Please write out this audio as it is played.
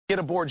Get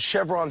aboard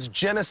Chevron's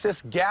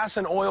Genesis gas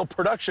and oil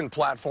production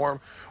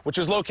platform, which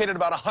is located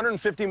about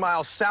 150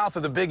 miles south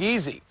of the Big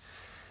Easy.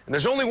 And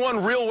there's only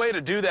one real way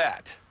to do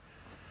that.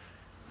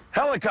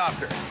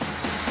 Helicopter.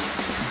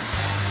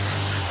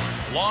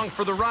 Along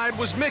for the ride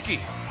was Mickey,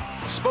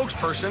 the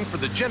spokesperson for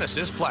the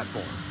Genesis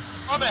platform.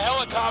 On a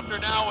helicopter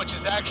now, which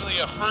is actually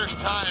a first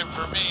time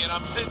for me, and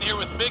I'm sitting here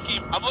with Mickey.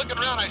 I'm looking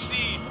around, I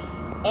see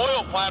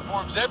oil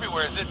platforms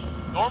everywhere. Is it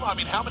normal? I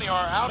mean, how many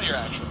are out here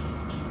actually?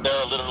 There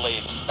are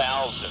literally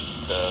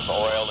thousands of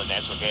oil and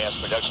natural gas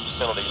production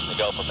facilities in the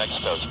Gulf of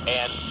Mexico.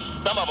 And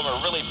some of them are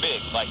really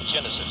big, like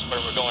Genesis, where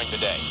we're going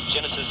today.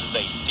 Genesis is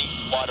a deep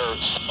water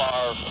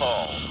spar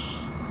hull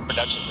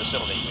production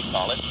facility, we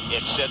call it.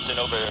 It sits in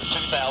over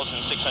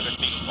 2,600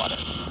 feet of water.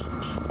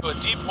 So a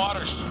deep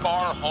water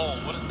spar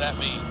hull, what does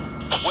that mean?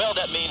 Well,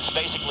 that means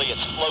basically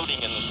it's floating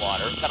in the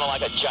water, kind of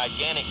like a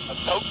gigantic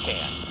Coke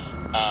can.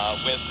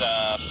 With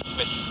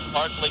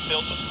partly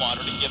filled with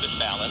water to give it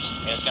balance,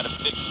 and it's got a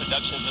big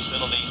production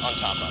facility on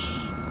top of it.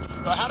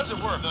 So how does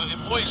it work? The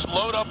employees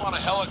load up on a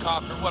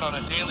helicopter, what, on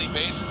a daily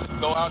basis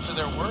and go out to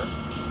their work?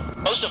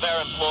 Most of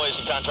our employees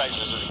and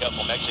contractors in the Gulf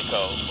of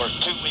Mexico work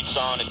 2 weeks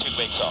on and 2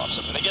 weeks off.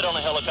 So when they get on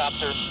a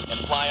helicopter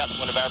and fly out to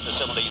one of our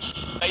facilities,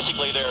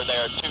 basically they're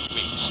there 2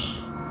 weeks.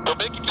 So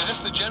Mickey, is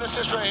this the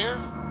Genesis right here?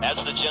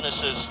 That's the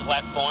Genesis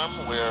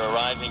platform. We're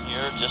arriving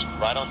here just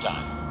right on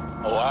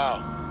time. Oh,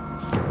 wow.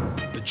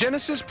 The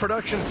Genesis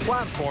production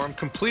platform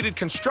completed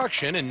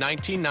construction in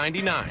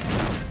 1999.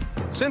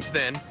 Since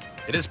then,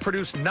 it has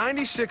produced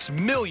 96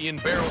 million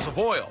barrels of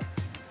oil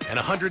and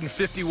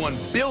 151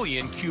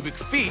 billion cubic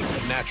feet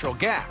of natural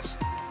gas.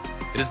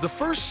 It is the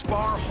first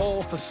spar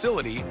hull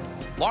facility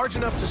large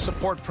enough to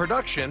support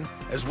production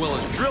as well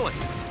as drilling.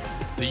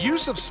 The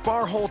use of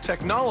spar hull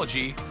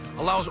technology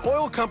allows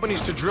oil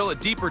companies to drill at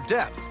deeper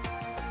depth,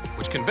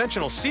 which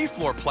conventional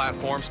seafloor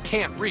platforms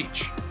can't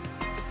reach.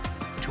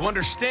 To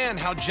understand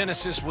how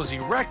Genesis was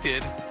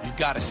erected, you've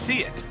got to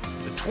see it.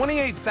 The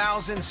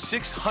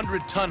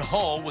 28,600-ton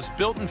hull was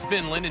built in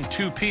Finland in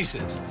 2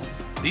 pieces.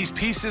 These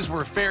pieces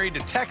were ferried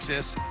to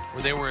Texas,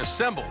 where they were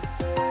assembled.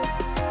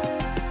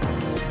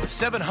 The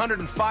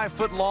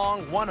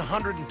 705-foot-long,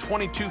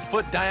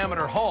 122-foot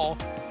diameter hull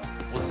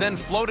was then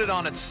floated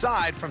on its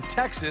side from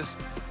Texas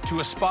to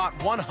a spot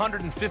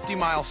 150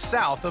 miles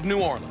south of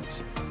New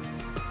Orleans.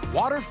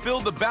 Water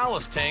filled the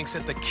ballast tanks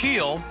at the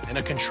keel in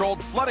a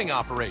controlled flooding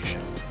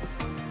operation.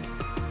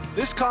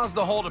 This caused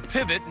the hull to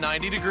pivot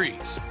 90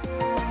 degrees.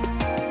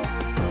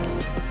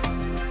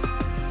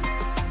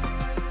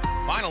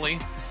 Finally,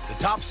 the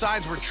top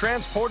sides were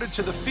transported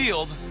to the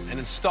field and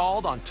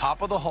installed on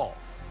top of the hull.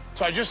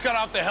 So I just got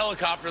off the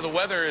helicopter. The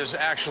weather is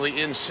actually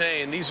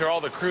insane. These are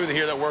all the crew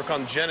here that work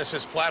on the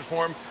Genesis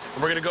platform.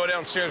 And we're going to go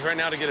downstairs right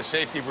now to get a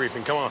safety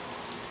briefing. Come on.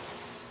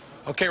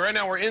 Okay, right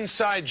now we're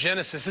inside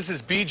Genesis. This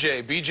is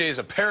BJ. BJ is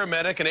a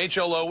paramedic, an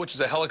HLO, which is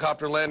a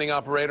helicopter landing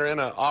operator,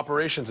 and an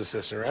operations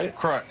assistant, right?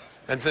 Correct.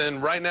 And then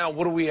right now,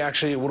 what are we going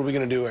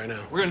to do right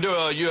now? We're going to do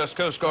a U.S.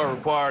 Coast Guard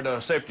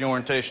required safety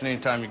orientation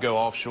anytime you go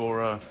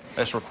offshore.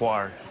 That's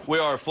required. We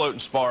are a floating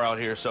spar out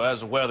here, so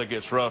as the weather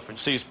gets rough and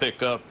seas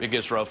pick up, it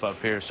gets rough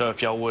up here. So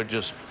if y'all would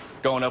just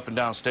going up and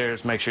down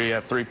stairs, make sure you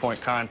have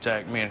 3-point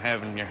contact, meaning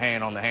having your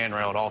hand on the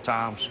handrail at all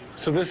times.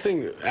 So this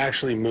thing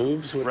actually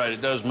moves? Right,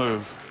 it does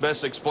move.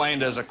 Best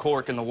explained as a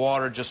cork in the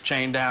water, just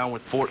chained down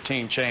with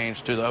 14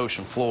 chains to the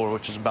ocean floor,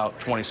 which is about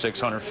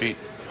 2,600 feet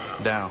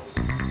down.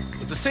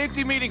 With the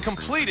safety meeting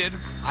completed,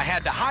 I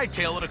had to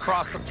hightail it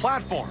across the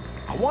platform.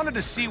 I wanted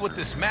to see what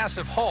this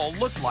massive hull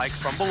looked like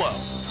from below.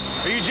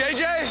 Are you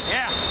JJ?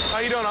 Yeah. How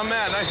you doing? I'm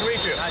Matt. Nice to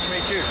meet you. Nice to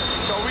meet you.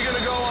 So are we going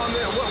to go on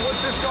the,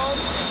 what's this called?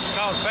 It's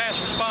called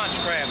fast response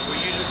craft. We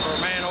use it for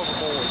a man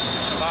overboard.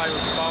 Somebody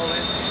would fall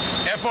in.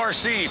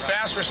 FRC,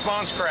 fast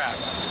response craft.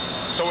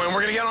 So when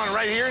we're going to get on it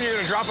right here and you're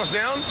going to drop us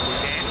down? We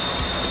can.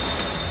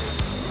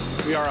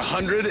 We are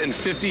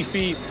 150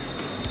 feet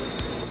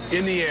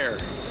in the air.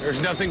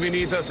 There's nothing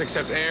beneath us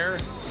except air,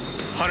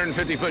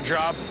 150-foot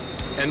drop,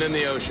 and then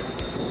the ocean.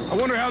 I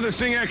wonder how this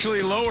thing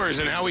actually lowers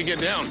and how we get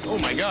down. Oh,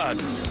 my God.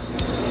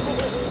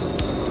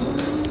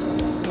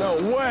 No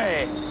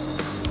way.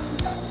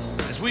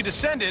 As we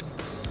descended,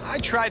 I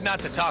tried not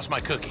to toss my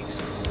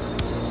cookies.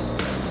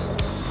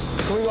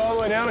 Can we go all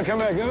the way down and come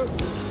back up?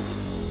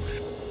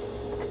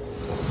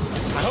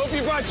 I hope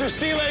you brought your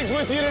sea legs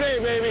with you today,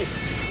 baby.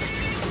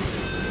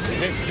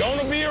 'Cause it's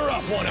gonna be a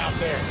rough one out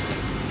there.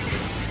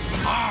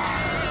 Arr.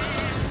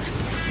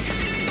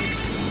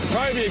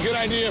 Probably be a good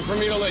idea for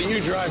me to let you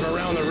drive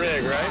around the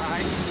rig, right? All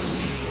right.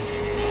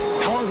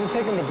 How long does it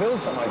take them to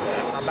build something like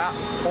that? About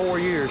 4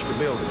 years to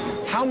build it.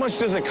 How much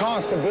does it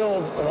cost to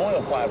build an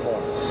oil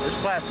platform? This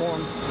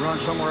platform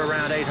runs somewhere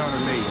around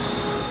 $800 million.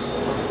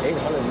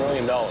 $800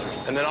 million.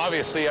 And then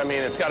obviously, I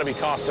mean, it's got to be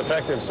cost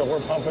effective, so we're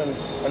pumping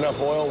enough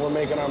oil, we're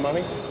making our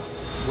money?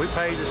 We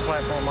paid this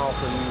platform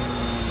off in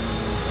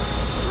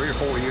 3 or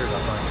 4 years, I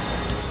think.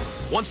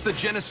 Once the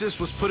Genesis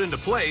was put into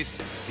place,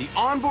 the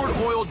onboard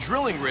oil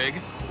drilling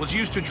rig was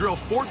used to drill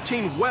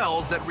 14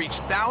 wells that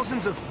reached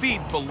thousands of feet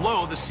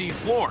below the sea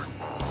floor.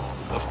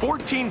 The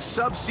 14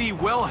 subsea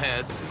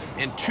wellheads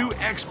and 2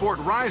 export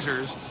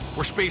risers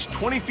were spaced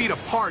 20 feet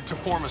apart to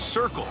form a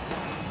circle,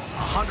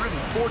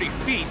 140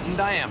 feet in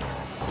diameter.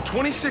 The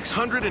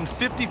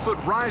 2,650-foot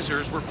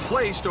risers were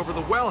placed over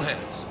the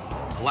wellheads,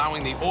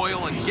 allowing the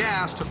oil and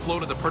gas to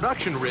flow to the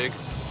production rig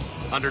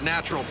under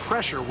natural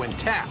pressure when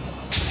tapped.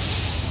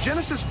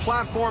 Genesis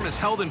platform is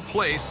held in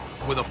place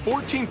with a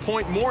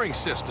 14-point mooring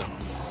system.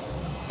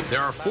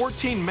 There are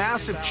 14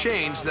 massive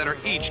chains that are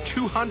each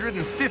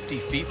 250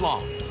 feet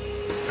long.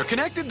 They're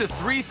connected to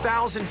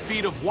 3,000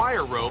 feet of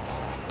wire rope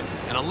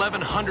and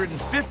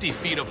 1,150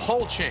 feet of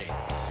hull chain.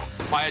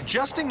 By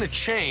adjusting the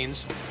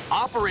chains,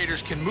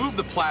 operators can move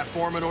the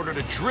platform in order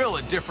to drill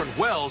at different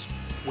wells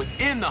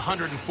within the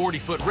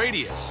 140-foot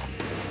radius.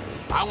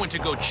 I went to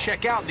go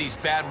check out these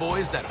bad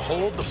boys that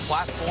hold the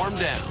platform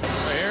down.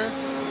 Right here?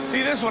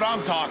 See, this is what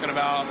I'm talking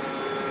about.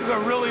 This is a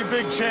really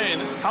big chain.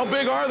 How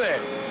big are they?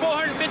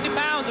 450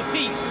 pounds a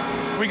piece.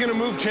 Are we gonna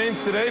move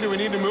chains today? Do we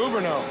need to move or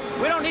no?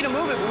 We don't need to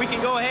move it, but we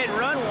can go ahead and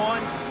run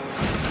one.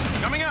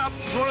 Coming up,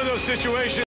 It's one of those situations